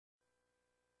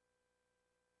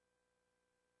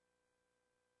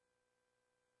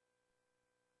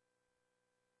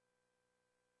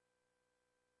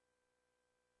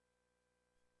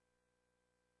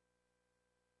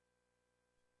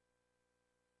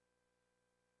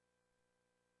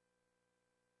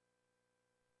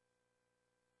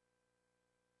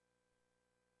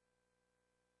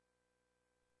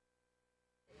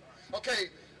Okay,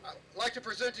 I'd like to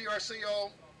present to you our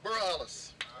CEO, Burrell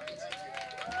Ellis.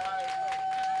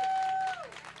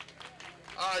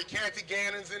 All right, Kathie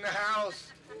Gannon's in the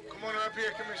house. Come on up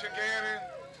here, Commissioner Gannon.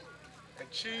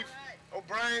 And Chief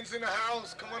O'Brien's in the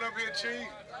house. Come on up here, Chief.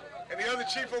 And the other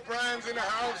Chief O'Brien's in the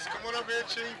house. Come on up here,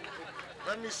 Chief.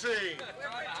 Let me see.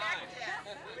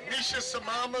 Nisha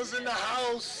Samama's in the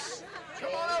house.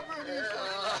 Come on up here,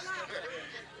 Nisha.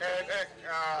 And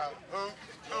who?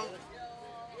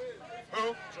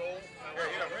 Joel. Yeah, there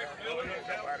you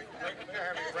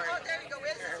go.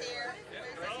 Wiz is here.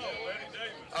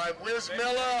 All right, Wiz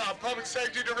Miller, our Public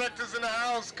Safety Director's in the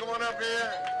house. Come on up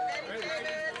here. Betty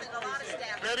Davis and a lot of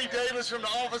staff. Betty Davis from the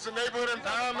Office of Neighborhood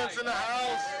Empowerment's in the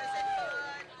house.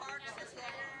 Parks is here.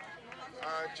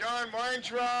 John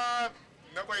Weintraub.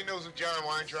 Nobody knows who John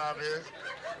Weintraub is.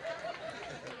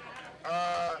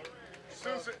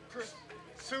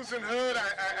 Susan Hood,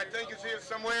 I think is here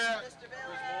somewhere.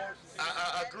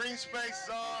 A Greenspace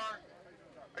czar.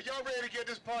 Are y'all ready to get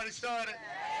this party started?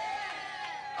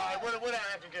 All right, what do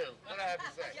I have to do? What do I have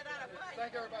to say?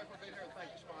 Thank everybody for being here and thank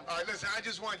you, sponsor. All right, listen, I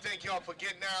just want to thank y'all for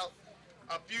getting out.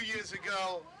 A few years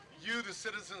ago, you, the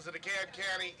citizens of DeKalb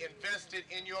County, invested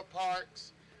in your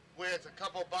parks with a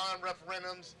couple bond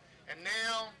referendums, and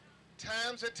now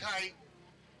times are tight.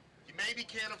 You maybe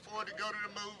can't afford to go to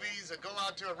the movies or go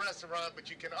out to a restaurant, but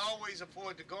you can always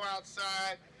afford to go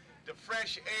outside. The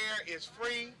fresh air is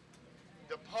free.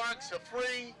 The parks are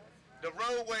free. The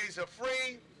roadways are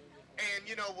free. And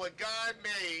you know what God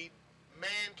made,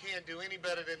 man can't do any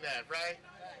better than that, right?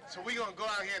 So we're going to go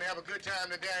out here and have a good time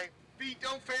today. Feet,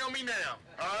 don't fail me now,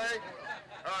 all right?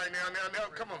 All right, now,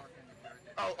 come on.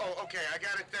 Oh, okay, I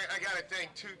got to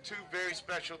thank two very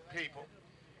special people.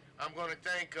 I'm going to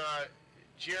thank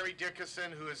Jerry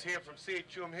Dickerson, who is here from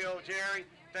CHUM Hill. Jerry,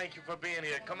 thank you for being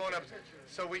here. Come on up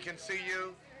so we can see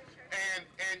you. And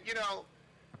you know,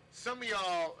 some of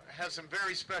y'all have some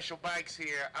very special bikes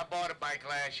here. I bought a bike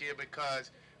last year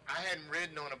because I hadn't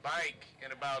ridden on a bike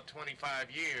in about 25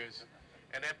 years.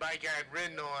 And that bike I had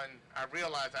ridden on, I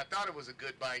realized I thought it was a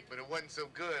good bike, but it wasn't so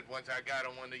good once I got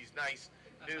on one of these nice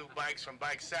new bikes from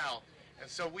Bike South. And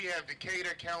so we have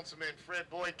Decatur Councilman Fred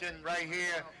Boykin right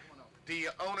here, the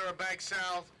owner of Bike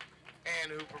South,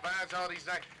 and who provides all these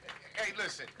nice. Hey,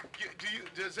 listen,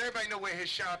 does everybody know where his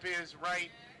shop is, right?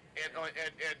 At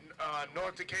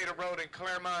North Decatur Road in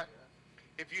Claremont.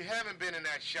 If you haven't been in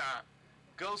that shop,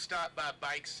 go stop by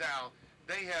Bike South.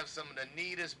 They have some of the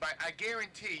neatest bikes. I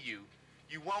guarantee you,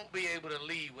 you won't be able to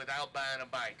leave without buying a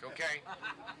bike, okay?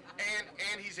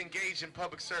 And he's engaged in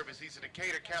public service. He's a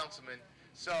Decatur councilman.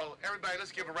 So everybody,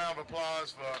 let's give a round of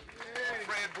applause for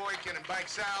Fred Boykin and Bike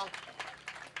South.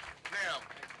 Now,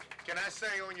 can I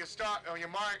say on your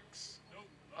marks,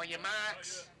 on your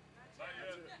marks?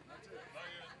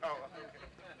 Oh, okay.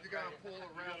 You got to pull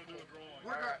around.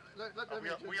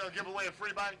 We gonna give away a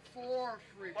free bike? 4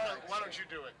 free bikes. Why don't you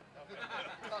do it?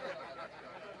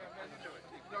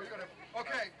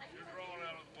 Okay.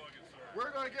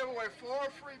 We're going to give away 4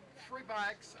 free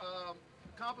bikes,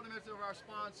 compliments of our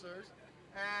sponsors,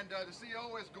 and the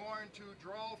CEO is going to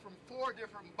draw from 4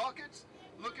 different buckets.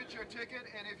 Look at your ticket,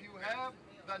 and if you have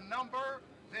the number,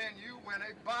 then you win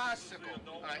a bicycle.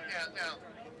 All right, now,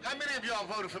 how many of y'all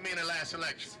voted for me in the last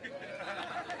election?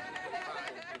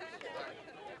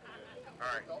 All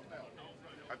right.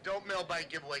 Adult mail bike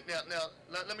giveaway. Now,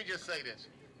 let me just say this.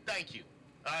 Thank you.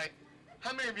 All right.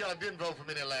 How many of y'all didn't vote for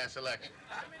me in the last election?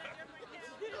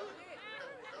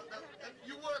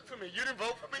 You worked for me. You didn't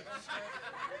vote for me?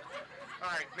 All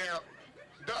right. Now,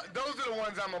 those are the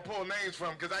ones I'm going to pull names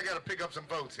from because I got to pick up some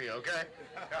votes here, okay?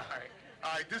 All right.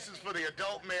 All right, this is for the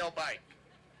adult male bike.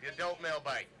 The adult male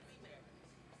bike.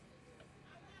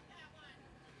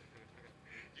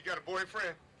 You got a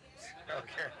boyfriend?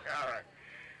 Okay, all right.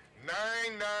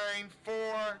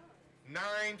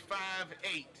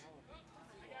 994958.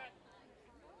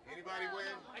 Anybody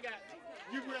win? I got it.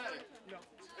 You got it? No. All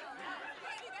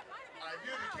right, if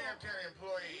you're the DeKalb County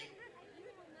employee,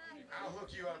 I'll hook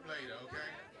you up later, okay?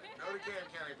 No DeKalb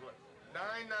County employee.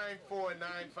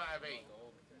 994958.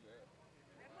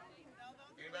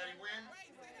 Anybody win?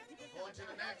 Going to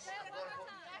the next? I'm going to...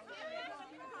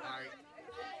 All right.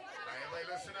 Now, everybody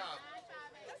listen up.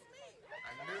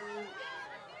 I knew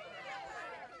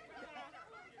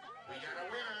we got a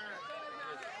winner.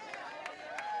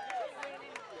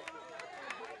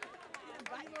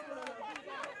 All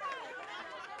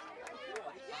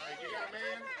right, you got a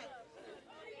man?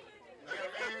 You got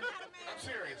a man? I'm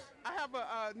serious. I have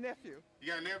a nephew. You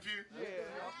got a nephew? Yeah.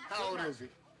 How old is he?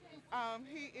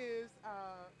 He is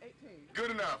 18.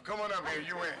 Good enough. Come on up here.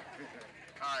 You win.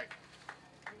 All right.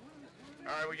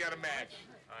 All right, we got a match.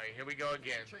 All right, here we go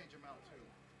again. Change them out too.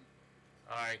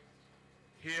 All right.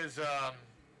 Here's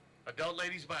adult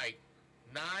ladies bike.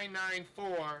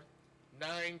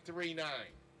 994939.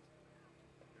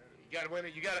 You gotta win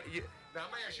it. Now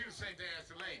I'm gonna ask you the same thing as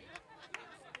the lady.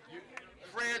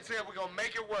 Fred said we're gonna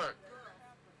make it work.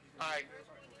 All right.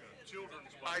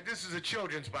 Children's bike. All right, this is a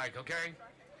children's bike, okay?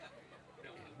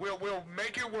 We'll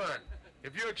make it work.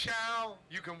 If you're a child,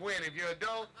 you can win. If you're an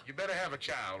adult, you better have a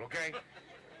child, okay?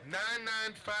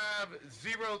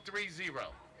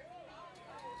 995030.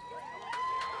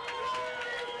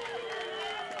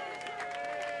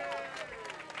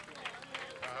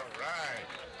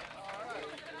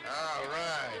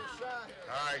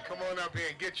 All right, come on up here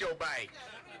and get your bike.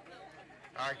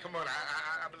 All right, come on.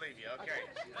 I believe you. Okay,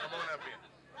 come on up here.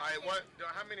 All right,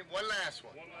 how many? One last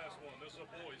one. One last one. This is a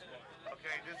boy's bike.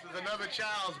 Okay, this is another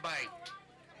child's bike.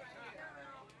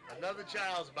 Another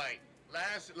child's bike.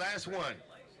 Last one.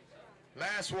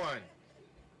 Last one.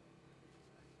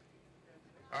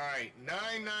 All right,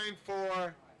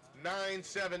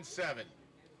 994977.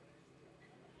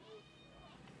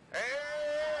 Hey,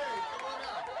 come on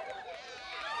up.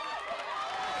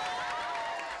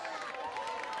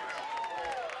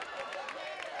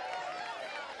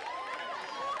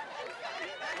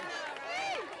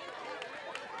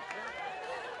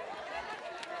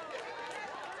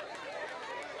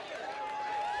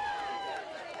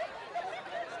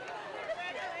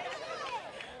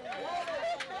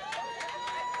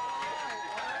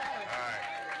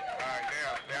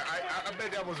 I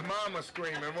bet that was Mama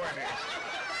screaming, wasn't it?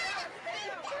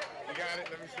 You got it?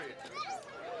 Let me see it.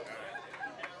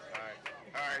 All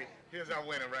right. Here's our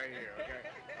winner right here, okay?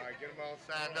 All right, get them all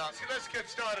signed up. See, let's get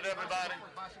started, everybody.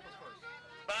 Bicycles first.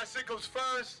 Bicycles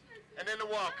first, and then the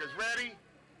walkers. Ready?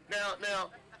 Now,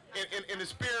 in the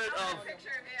spirit of...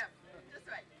 Picture of him. This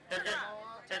way. And-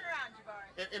 Turn around,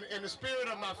 Jabari. In the spirit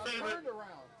of my favorite... Turned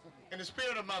around. In the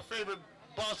spirit of my favorite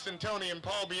Bostonian,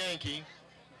 Paul Bianchi,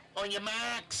 on your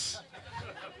marks.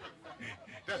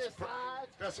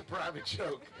 That's a private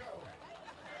joke.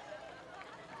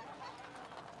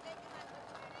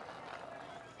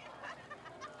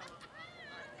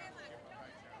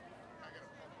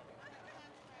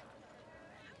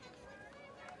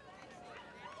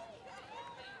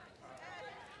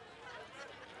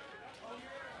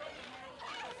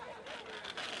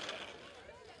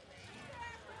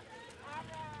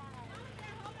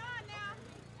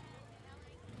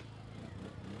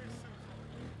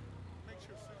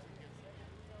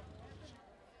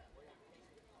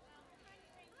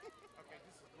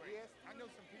 I know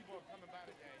some people are coming by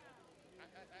today. I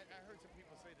heard some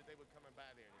people say that they were coming by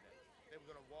there today. They were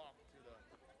going to walk to the...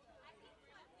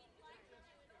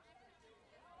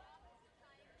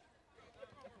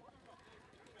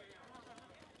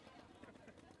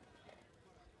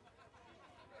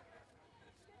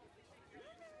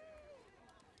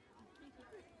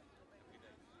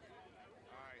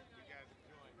 All right, you guys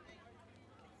enjoy.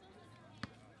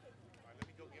 All right, let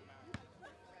me go get my...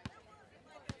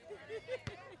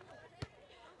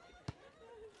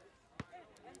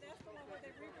 And that's the one where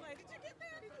they replay. Did you get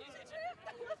that? Did you see Trip?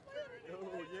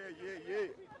 Oh, yeah.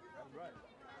 That's right.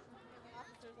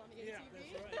 Officers on the ATV. Yeah, that's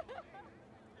right.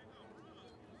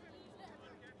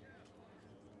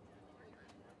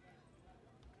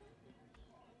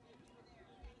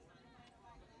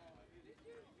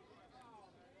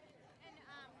 And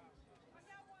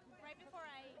right before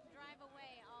I drive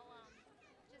away, I'll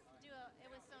just do a.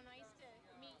 It was so nice to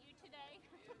meet you today.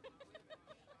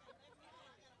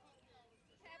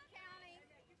 DeKalb County,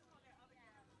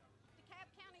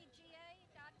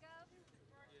 DeKalbCountyGA.gov.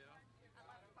 Yeah. I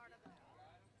love part of it.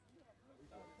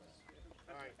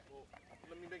 All right, well,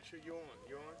 let me make sure you're on.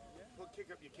 You're on? Yeah. Well,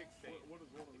 kick up your kickstand. What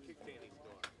is your kickstand needs to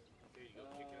go on. There you go,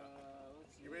 kick it up.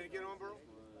 You ready to get on, Burrell?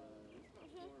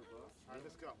 All right,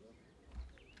 let's go.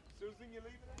 Susan, you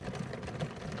leaving?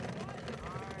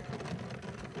 All right.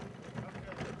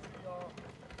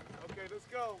 Okay, let's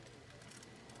go.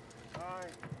 All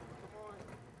right.